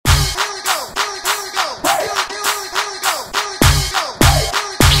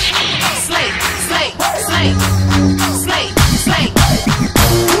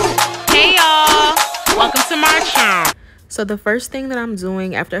So the first thing that I'm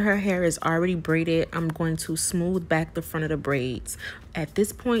doing after her hair is already braided, I'm going to smooth back the front of the braids. At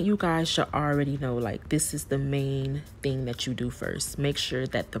this point, you guys should already know, like, this is the main thing that you do first. Make sure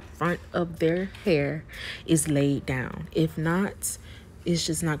that the front of their hair is laid down. If not, it's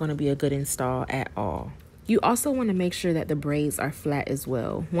just not going to be a good install at all. You also want to make sure that the braids are flat as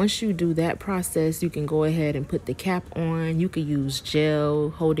well. Once you do that process, you can go ahead and put the cap on. You could use gel,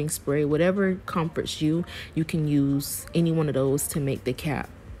 holding spray, whatever comforts you. You can use any one of those to make the cap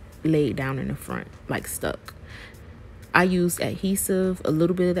laid down in the front, like stuck. I use adhesive, a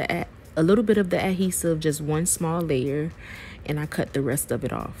little bit of the adhesive, just one small layer, and I cut the rest of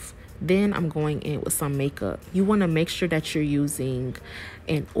it off. Then I'm going in with some makeup. You want to make sure that you're using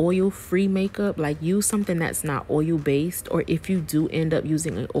an oil-free makeup. Like, use something that's not oil-based, or if you do end up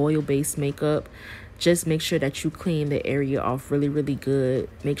using an oil-based makeup, just make sure that you clean the area off really, really good.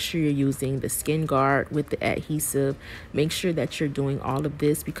 Make sure you're using the skin guard with the adhesive. Make sure that you're doing all of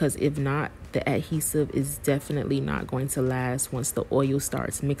this, because if not, the adhesive is definitely not going to last once the oil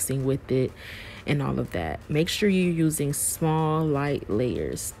starts mixing with it and all of that. Make sure you're using small, light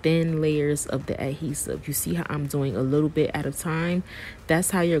layers, thin layers of the adhesive. You see how I'm doing a little bit at a time?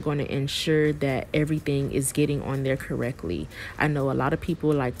 That's how you're going to ensure that everything is getting on there correctly. I know a lot of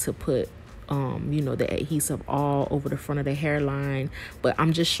people like to put the adhesive all over the front of the hairline, but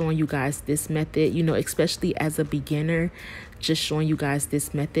I'm just showing you guys this method, especially as a beginner, just showing you guys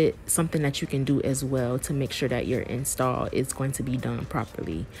this method, something that you can do as well to make sure that your install is going to be done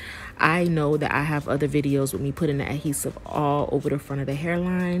properly. I know that I have other videos with me putting the adhesive all over the front of the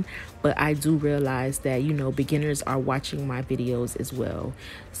hairline, but I do realize that, beginners are watching my videos as well.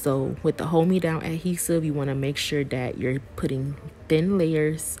 So with the hold me down adhesive, you want to make sure that you're putting thin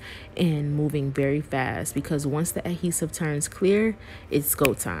layers and moving very fast, because once the adhesive turns clear, it's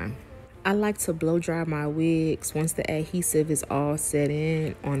go time. I like to blow dry my wigs once the adhesive is all set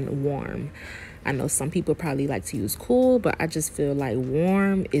in on warm. I know some people probably like to use cool, but I just feel like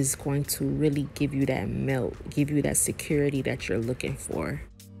warm is going to really give you that melt, give you that security that you're looking for.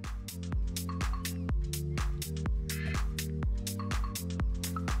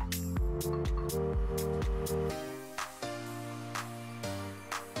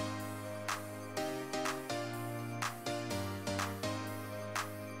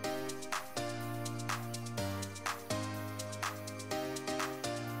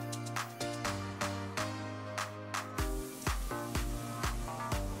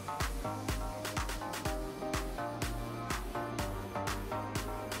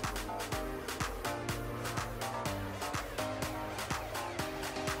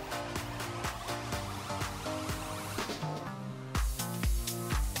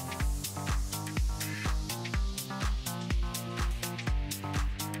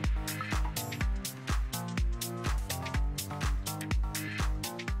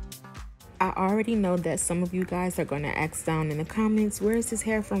 I already know that some of you guys are going to ask down in the comments, where is this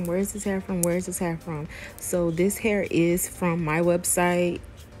hair from? Where is this hair from? Where is this hair from? So this hair is from my website.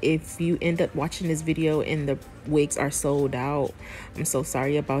 If you end up watching this video and the wigs are sold out, I'm so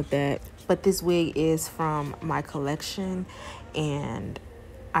sorry about that. But this wig is from my collection, and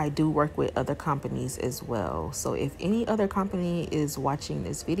I do work with other companies as well. So if any other company is watching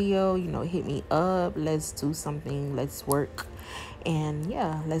this video, hit me up. Let's do something. Let's work. And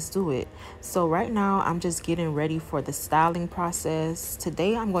yeah, let's do it. So right now I'm just getting ready for the styling process.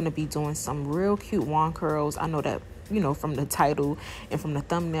 Today I'm going to be doing some real cute wand curls. I know that, from the title and from the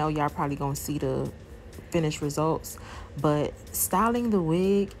thumbnail, y'all probably gonna see the finished results, but styling the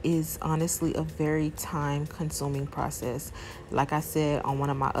wig is honestly a very time consuming process. Like I said on one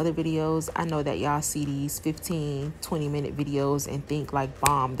of my other videos, I know that y'all see these 15-20 minute videos and think like,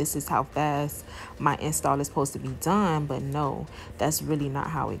 bomb, this is how fast my install is supposed to be done. But no, that's really not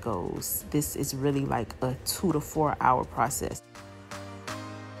how it goes. This is really like a 2 to 4 hour process.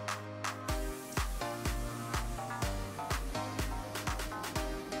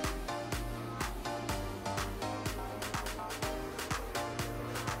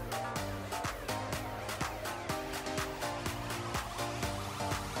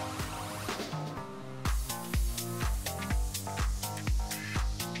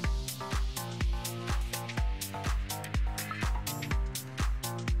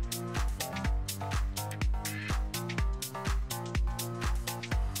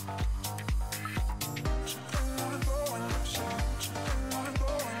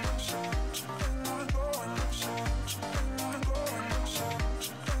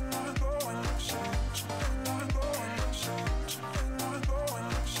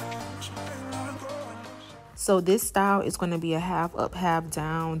 So this style is going to be a half up, half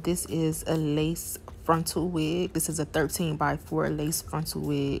down. This is a lace frontal wig. This is a 13x4 lace frontal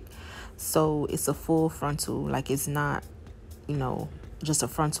wig. So it's a full frontal, like it's not, you know, just a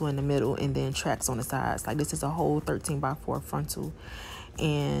frontal in the middle and then tracks on the sides. Like this is a whole 13x4 frontal.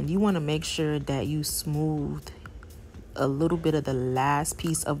 And you want to make sure that you smooth a little bit of the last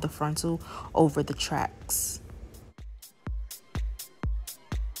piece of the frontal over the tracks.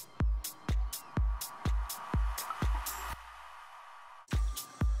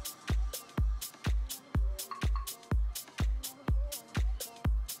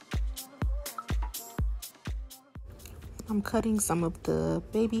 I'm cutting some of the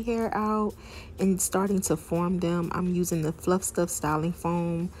baby hair out and starting to form them. I'm using the Fluff Stuff styling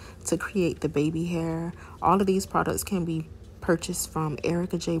foam to create the baby hair. All of these products can be purchased from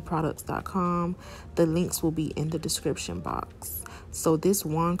IAmErickaJproducts.com. The links will be in the description box. So this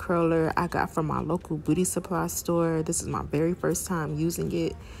wand curler I got from my local beauty supply store. This is my very first time using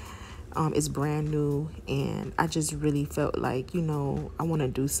it. It's brand new and I just really felt like, you know, I want to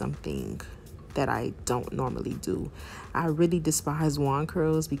do something that I don't normally do. I really despise wand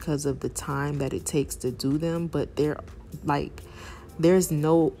curls because of the time that it takes to do them, but there's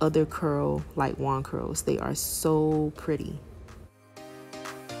no other curl like wand curls. They are so pretty.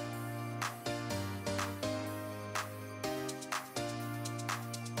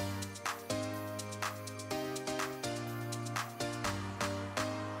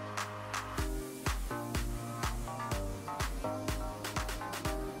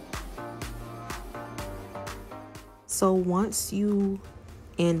 So once you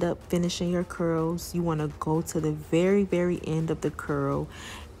end up finishing your curls, you want to go to the very end of the curl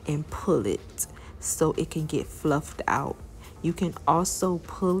and pull it so it can get fluffed out. You can also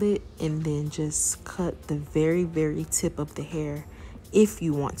pull it and then just cut the very tip of the hair if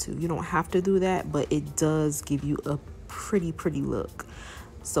you want to. You don't have to do that, but it does give you a pretty look.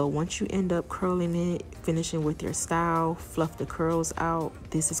 So once you end up curling it, finishing with your style, fluff the curls out,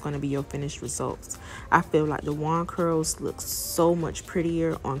 this is going to be your finished results. I feel like the wand curls look so much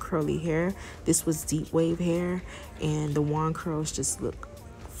prettier on curly hair. This was deep wave hair and the wand curls just look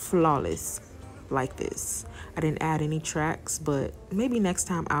flawless like this. I didn't add any tracks, but maybe next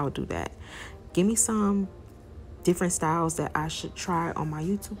time I'll do that. Give me some different styles that I should try on my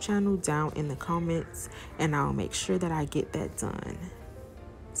YouTube channel down in the comments and I'll make sure that I get that done.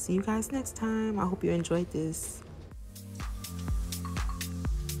 See you guys next time. I hope you enjoyed this.